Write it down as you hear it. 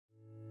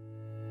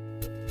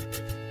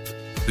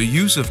The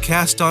use of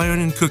cast iron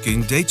in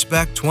cooking dates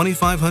back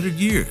 2,500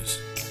 years.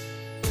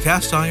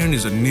 Cast iron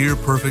is a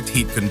near-perfect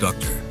heat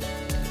conductor,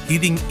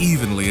 heating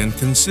evenly and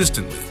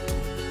consistently.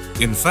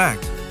 In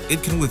fact,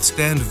 it can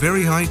withstand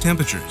very high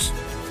temperatures,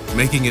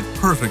 making it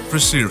perfect for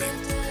searing.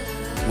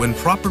 When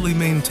properly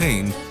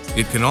maintained,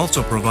 it can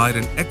also provide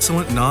an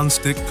excellent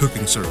non-stick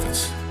cooking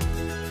surface.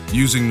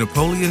 Using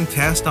Napoleon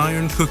cast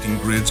iron cooking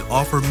grids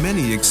offer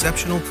many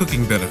exceptional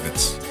cooking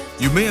benefits.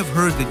 You may have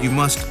heard that you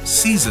must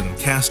season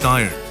cast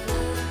iron.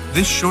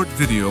 This short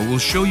video will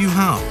show you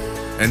how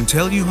and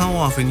tell you how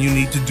often you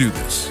need to do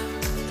this.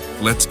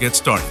 Let's get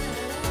started.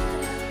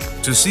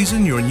 To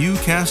season your new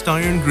cast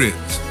iron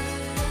grids,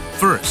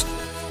 first,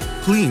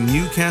 clean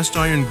new cast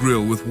iron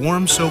grill with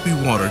warm soapy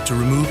water to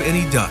remove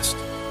any dust.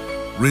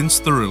 Rinse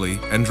thoroughly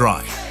and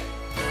dry.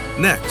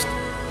 Next,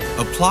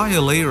 apply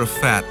a layer of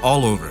fat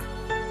all over.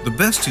 The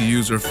best to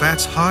use are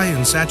fats high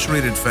in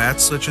saturated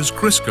fats such as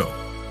Crisco,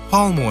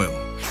 palm oil,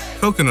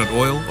 coconut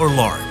oil, or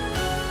lard.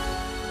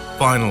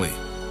 Finally,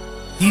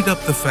 heat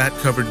up the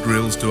fat-covered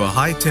grills to a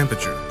high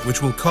temperature,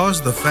 which will cause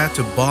the fat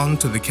to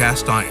bond to the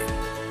cast iron.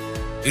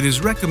 It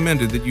is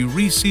recommended that you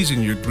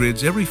re-season your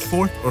grids every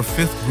 4th or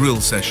 5th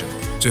grill session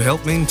to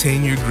help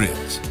maintain your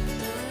grids.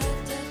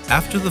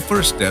 After the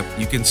first step,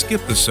 you can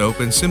skip the soap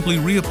and simply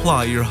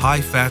reapply your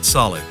high-fat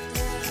solid.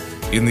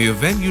 In the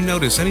event you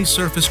notice any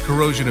surface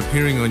corrosion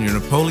appearing on your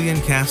Napoleon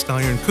cast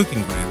iron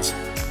cooking grids,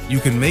 you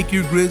can make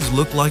your grids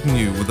look like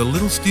new with a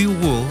little steel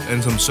wool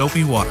and some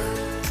soapy water.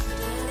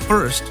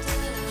 First,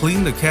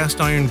 clean the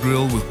cast iron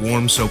grill with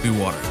warm soapy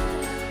water.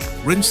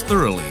 Rinse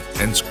thoroughly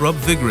and scrub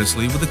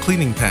vigorously with a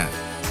cleaning pad.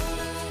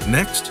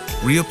 Next,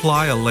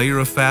 reapply a layer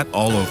of fat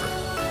all over.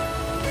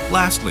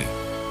 Lastly,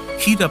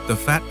 heat up the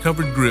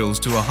fat-covered grills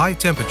to a high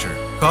temperature,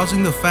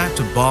 causing the fat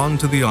to bond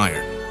to the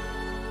iron.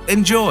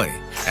 Enjoy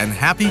and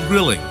happy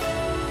grilling!